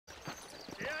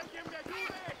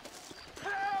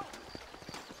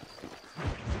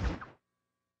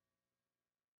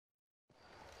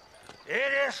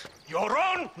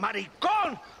llorón,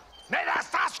 maricón. Me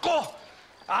das asco.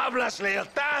 Hablas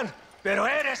lealtad, pero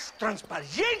eres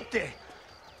transparente.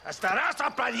 Estarás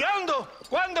aplaudiendo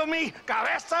cuando mi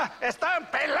cabeza está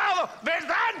pelado,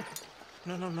 ¿verdad?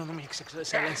 No, mi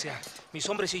excelencia. Mis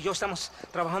hombres y yo estamos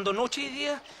trabajando noche y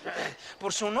día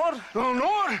por su honor.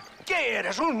 ¿Honor? ¿Qué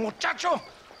eres, un muchacho?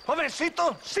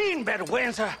 Jovencito, sin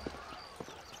vergüenza.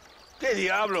 ¿Qué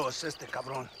diablo es este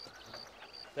cabrón?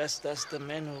 That's the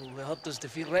man who helped us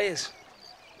defeat Reyes.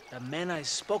 The man I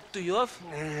spoke to you of.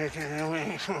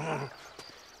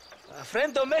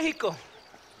 Friend of Mexico.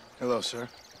 Hello, sir.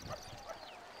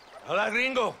 Hola,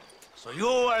 gringo. So you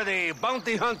are the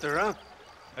bounty hunter, huh?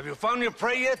 Have you found your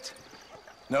prey yet?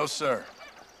 No, sir.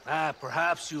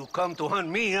 Perhaps you come to hunt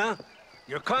me, huh?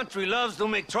 Your country loves to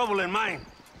make trouble in mine.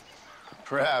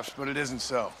 Perhaps, but it isn't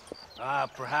so.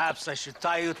 Perhaps I should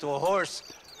tie you to a horse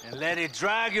and let it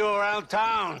drag you around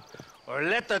town. Or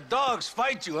let the dogs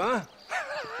fight you, huh?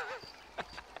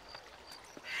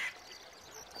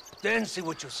 Then see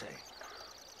what you say.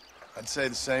 I'd say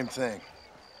the same thing.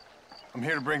 I'm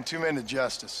here to bring two men to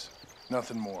justice.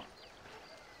 Nothing more.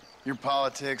 Your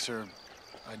politics or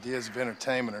ideas of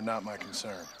entertainment are not my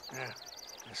concern. Yeah,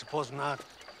 I suppose not.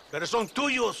 Pero son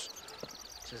tuyos.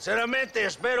 Sinceramente,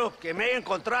 espero que me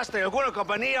encontraste alguna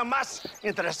compañía más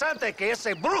interesante que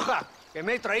esa bruja que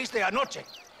me traíste anoche.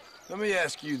 Let me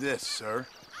ask you this, sir.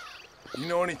 Do you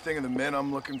know anything of the men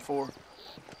I'm looking for?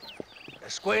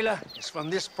 Escuela is from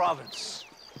this province.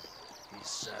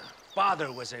 His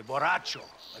father was a borracho,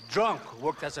 a drunk who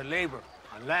worked as a laborer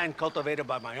on land cultivated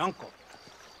by my uncle.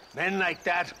 Men like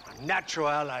that are natural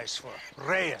allies for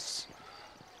Reyes.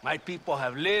 My people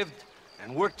have lived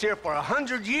and worked here for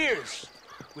 100 years.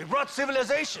 We brought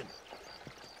civilization.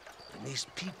 And these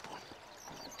people,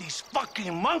 these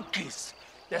fucking monkeys,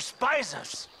 despise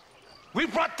us. We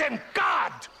brought them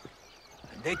God!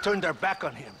 And they turned their back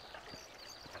on him.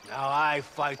 Now I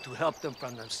fight to help them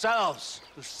from themselves,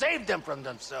 to save them from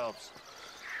themselves.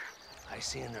 I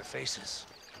see in their faces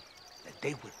that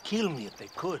they would kill me if they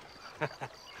could.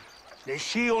 They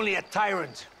see only a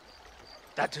tyrant.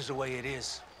 That is the way it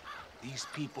is. These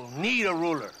people need a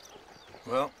ruler.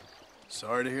 Well,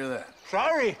 sorry to hear that.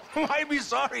 Sorry? Why be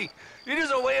sorry? It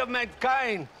is a way of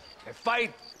mankind. A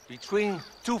fight between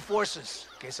two forces.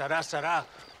 Que será, será.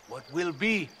 What will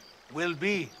be, will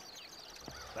be.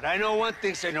 But I know one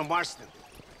thing, Senor Marston.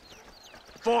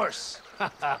 Force,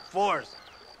 force,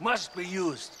 must be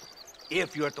used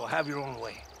if you're to have your own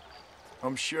way.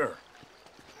 I'm sure.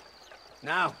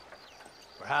 Now,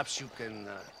 perhaps you can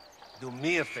do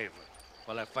me a favor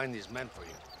while I find these men for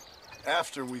you.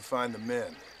 After we find the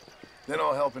men, then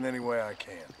I'll help in any way I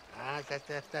can.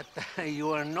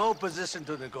 You are in no position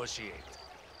to negotiate.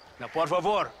 Now, por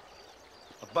favor,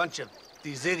 a bunch of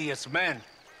these idiots men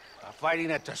are fighting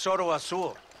at Tesoro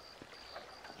Azul.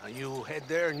 Now you head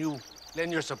there and you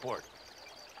lend your support.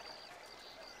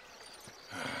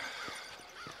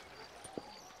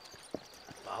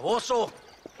 Baboso,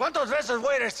 ¿cuántas veces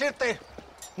voy a decirte?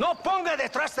 No ponga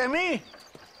detrás de mí.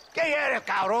 ¿Qué eres,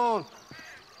 cabrón?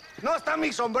 No está mi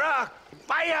sombra.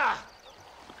 Vaya.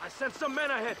 I sent some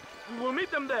men ahead. We will meet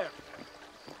them there.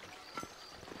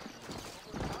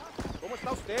 ¿Cómo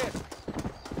está usted?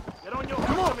 Get on your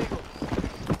horse, amigo.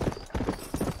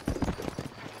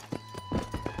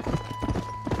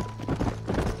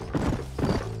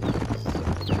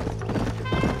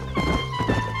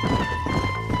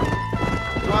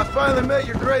 So I finally met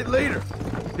your great leader.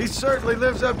 He certainly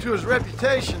lives up to his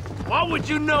reputation. What would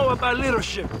you know about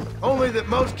leadership? Only that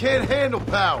most can't handle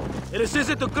power. It is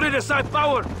easy to criticize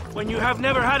power when you have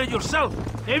never had it yourself.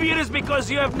 Maybe it is because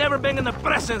you have never been in the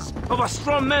presence of a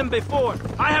strong man before.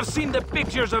 I have seen the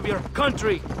pictures of your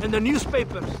country in the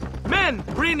newspapers. Men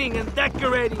preening and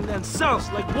decorating themselves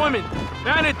like women.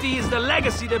 Vanity is the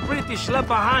legacy the British left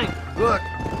behind. Look,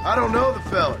 I don't know the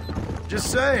fella.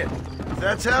 Just saying. If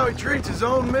that's how he treats his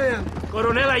own men.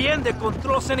 Coronel Allende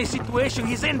controls any situation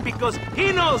he's in because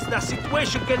he knows that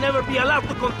situation can never be allowed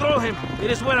to control him. It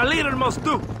is what a leader must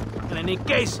do. And in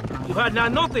case you had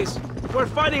not noticed, we're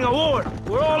fighting a war.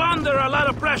 We're all under a lot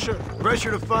of pressure.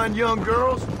 Pressure to find young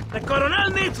girls? The Coronel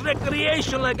needs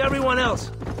recreation like everyone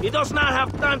else. He does not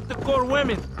have time to court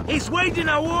women. He's waging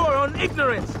a war on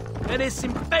ignorance and is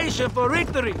impatient for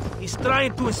victory. He's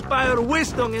trying to inspire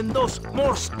wisdom in those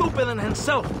more stupid than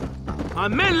himself. Our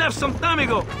men left some time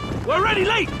ago. We're already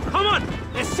late. Come on,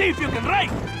 let's see if you can ride.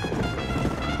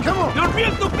 Come on! You're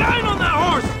bien too kind on that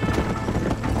horse.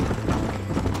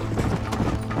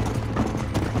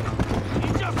 He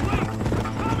just wait.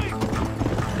 Coming.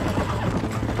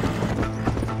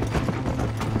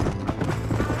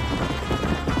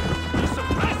 You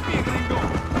surprised me, gringo.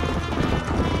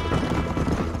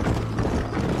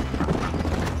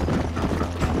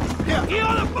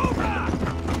 ¡Hijo de puta!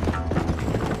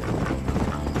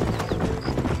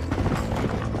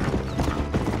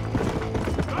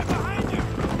 Right behind you!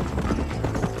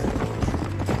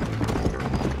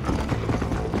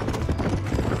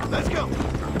 Let's go!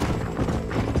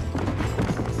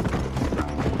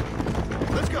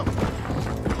 Let's go!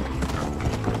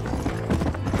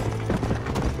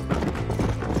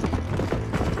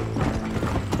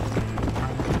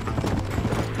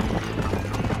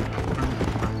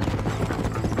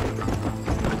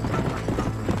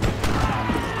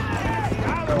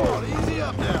 Easy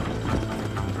up now.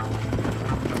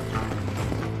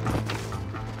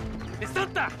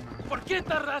 ¡Santa! ¿Por qué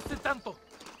tardaste tanto?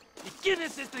 ¿Y quién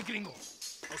es este gringo?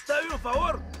 A usted un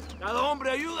favor. Cada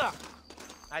hombre ayuda.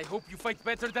 I hope you fight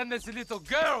better than this little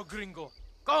girl, gringo.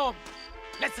 Come,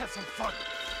 let's have some fun.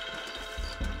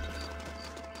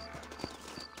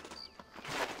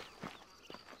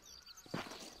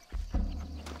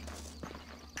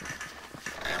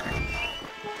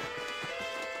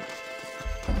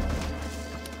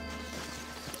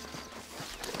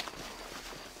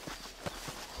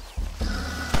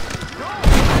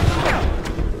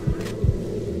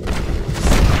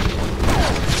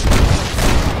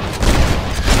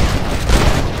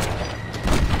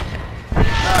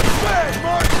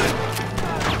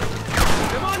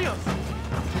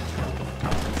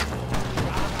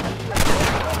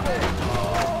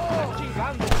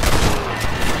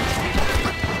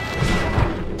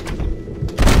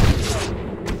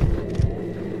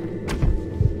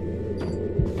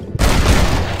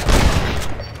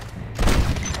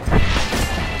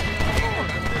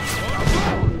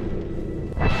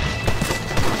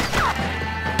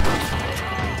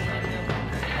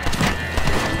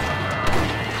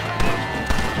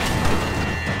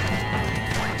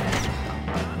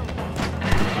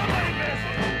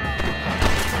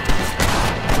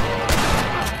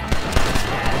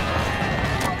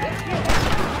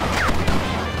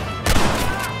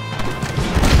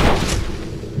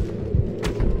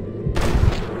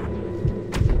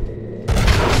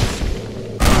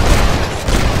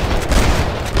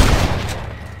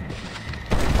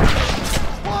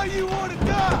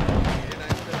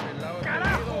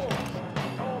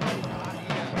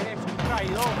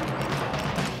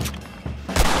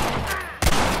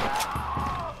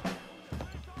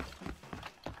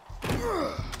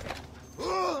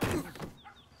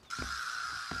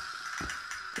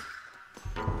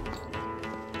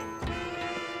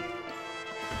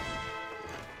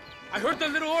 I heard the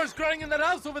little horse crying in that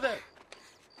house over there.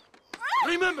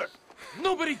 Remember,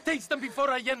 nobody takes them before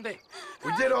Allende.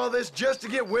 We did all this just to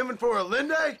get women for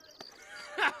Allende?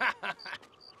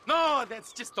 No,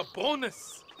 that's just a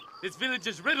bonus. This village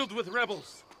is riddled with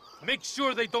rebels. Make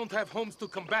sure they don't have homes to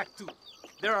come back to.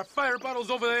 There are fire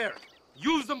bottles over there.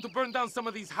 Use them to burn down some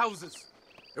of these houses.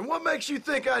 And what makes you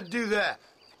think I'd do that?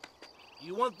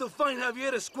 You want to find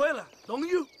Javier Escuela, don't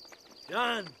you?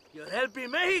 John, you're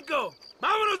helping Mexico.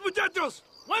 ¡Vámonos, muchachos!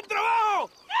 ¡Buen trabajo!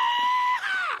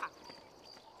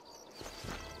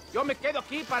 Yo me quedo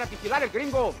aquí para vigilar el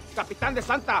gringo, Capitán de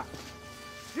Santa.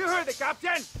 You heard the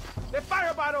captain. The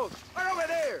fire bottles are over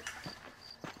there.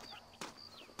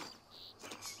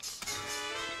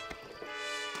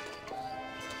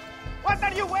 What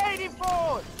are you waiting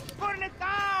for? Burn it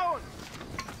down!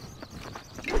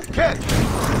 Catch!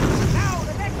 Now,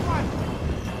 the next one!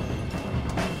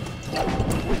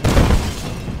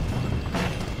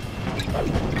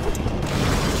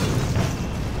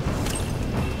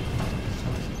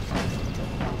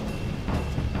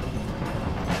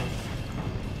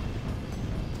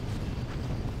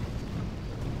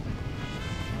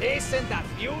 Isn't that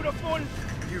beautiful?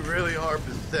 You really are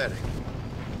pathetic.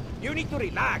 You need to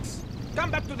relax. Come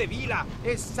back to the villa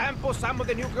and sample some of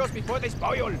the new girls before they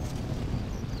spoil.